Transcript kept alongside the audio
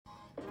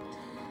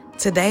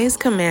Today's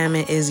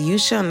commandment is you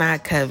shall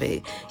not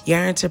covet,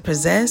 yearn to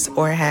possess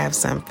or have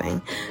something.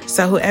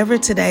 So whoever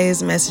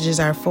today's messages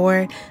are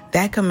for,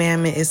 that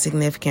commandment is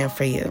significant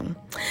for you.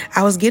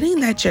 I was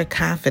getting that you're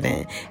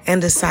confident and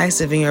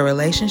decisive in your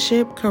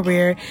relationship,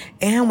 career,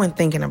 and when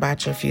thinking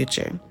about your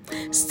future.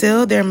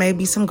 Still, there may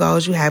be some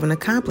goals you haven't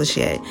accomplished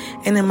yet,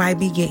 and it might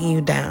be getting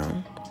you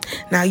down.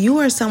 Now, you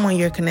or someone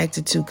you're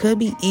connected to could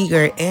be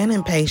eager and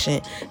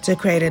impatient to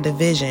create a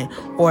division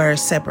or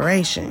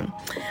separation,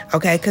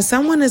 okay? Because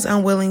someone is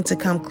unwilling to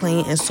come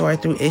clean and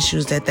sort through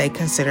issues that they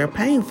consider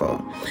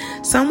painful.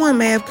 Someone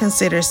may have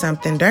considered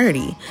something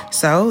dirty,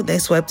 so they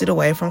swept it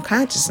away from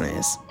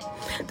consciousness.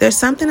 There's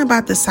something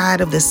about the side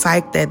of the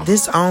psyche that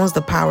disowns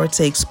the power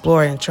to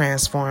explore and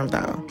transform,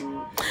 though.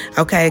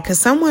 Okay, because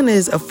someone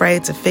is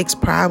afraid to fix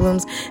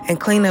problems and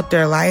clean up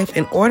their life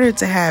in order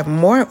to have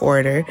more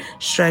order,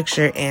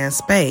 structure, and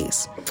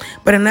space.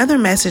 But another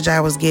message I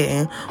was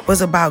getting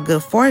was about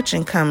good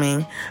fortune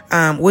coming,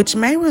 which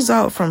may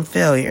result from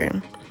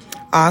failure.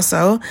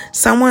 Also,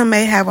 someone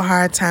may have a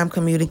hard time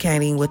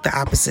communicating with the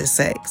opposite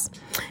sex,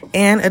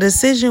 and a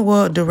decision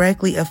will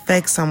directly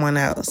affect someone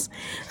else.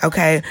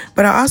 Okay,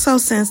 but I also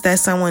sense that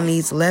someone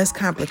needs less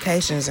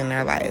complications in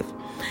their life.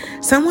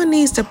 Someone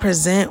needs to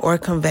present or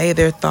convey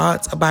their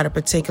thoughts about a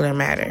particular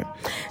matter.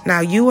 Now,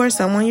 you or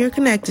someone you're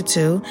connected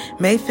to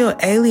may feel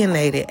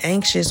alienated,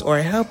 anxious, or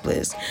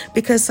helpless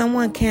because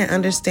someone can't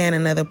understand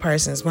another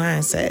person's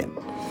mindset.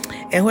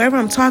 And whoever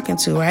I'm talking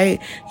to,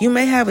 right, you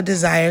may have a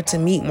desire to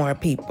meet more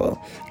people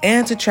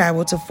and to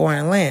travel to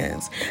foreign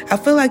lands. I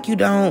feel like you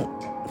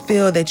don't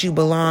feel that you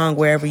belong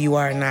wherever you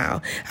are now.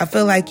 I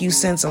feel like you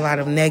sense a lot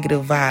of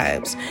negative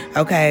vibes,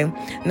 okay?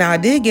 Now, I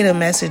did get a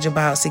message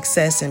about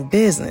success in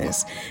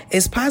business.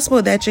 It's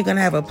possible that you're going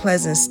to have a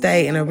pleasant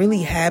stay in a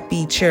really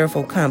happy,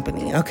 cheerful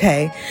company,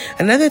 okay?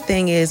 Another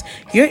thing is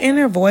your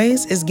inner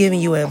voice is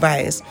giving you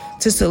advice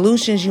to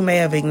solutions you may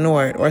have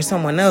ignored or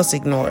someone else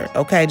ignored,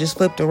 okay? Just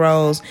flip the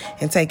roles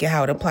and take it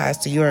how it applies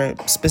to your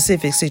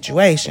specific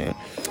situation.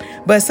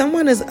 But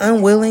someone is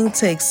unwilling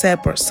to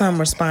accept some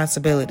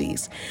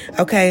responsibilities,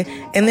 okay?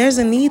 And there's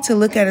a need to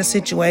look at a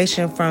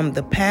situation from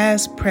the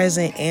past,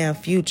 present, and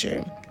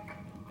future.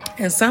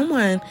 And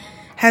someone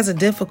has a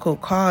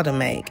difficult call to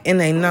make, and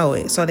they know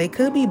it, so they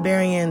could be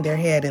burying their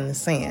head in the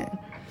sand.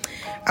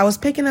 I was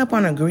picking up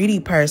on a greedy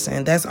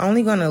person that's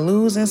only going to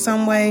lose in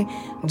some way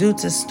due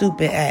to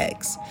stupid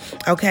acts.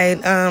 Okay,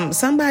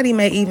 somebody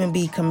may even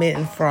be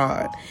committing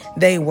fraud.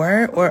 They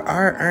were or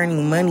are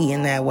earning money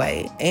in that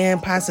way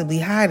and possibly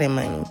hiding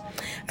money.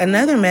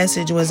 Another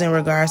message was in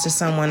regards to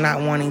someone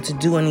not wanting to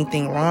do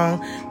anything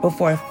wrong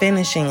before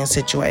finishing a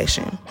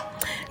situation.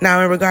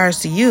 Now, in regards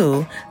to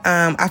you,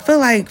 I feel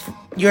like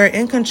you're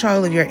in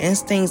control of your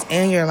instincts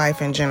and your life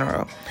in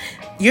general.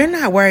 You're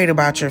not worried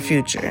about your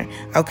future,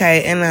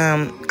 okay? And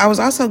I was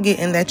also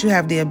getting that you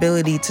have the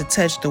ability to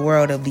touch the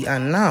world of the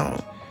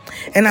unknown.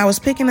 And I was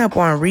picking up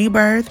on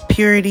rebirth,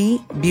 purity,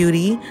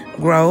 beauty,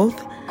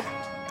 growth,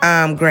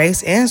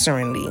 grace, and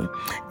serenity.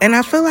 And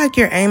I feel like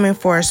you're aiming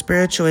for a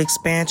spiritual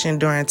expansion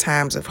during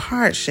times of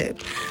hardship,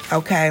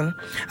 okay?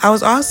 I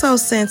was also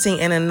sensing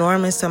an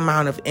enormous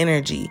amount of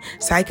energy,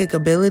 psychic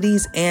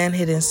abilities, and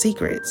hidden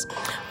secrets.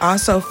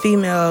 Also,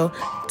 female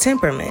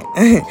temperament.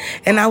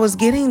 And I was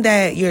getting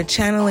that you're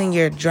channeling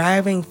your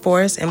driving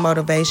force and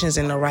motivations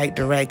in the right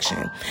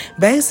direction.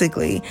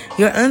 Basically,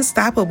 you're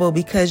unstoppable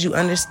because you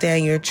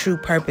understand your true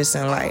purpose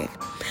in life.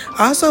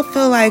 I also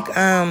feel like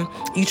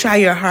you try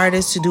your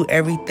hardest to do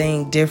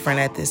everything different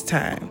at this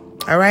time.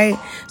 All right.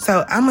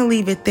 So I'm going to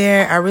leave it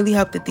there. I really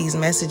hope that these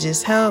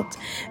messages helped.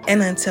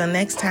 And until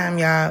next time,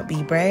 y'all,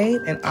 be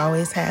brave and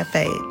always have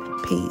faith.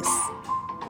 Peace.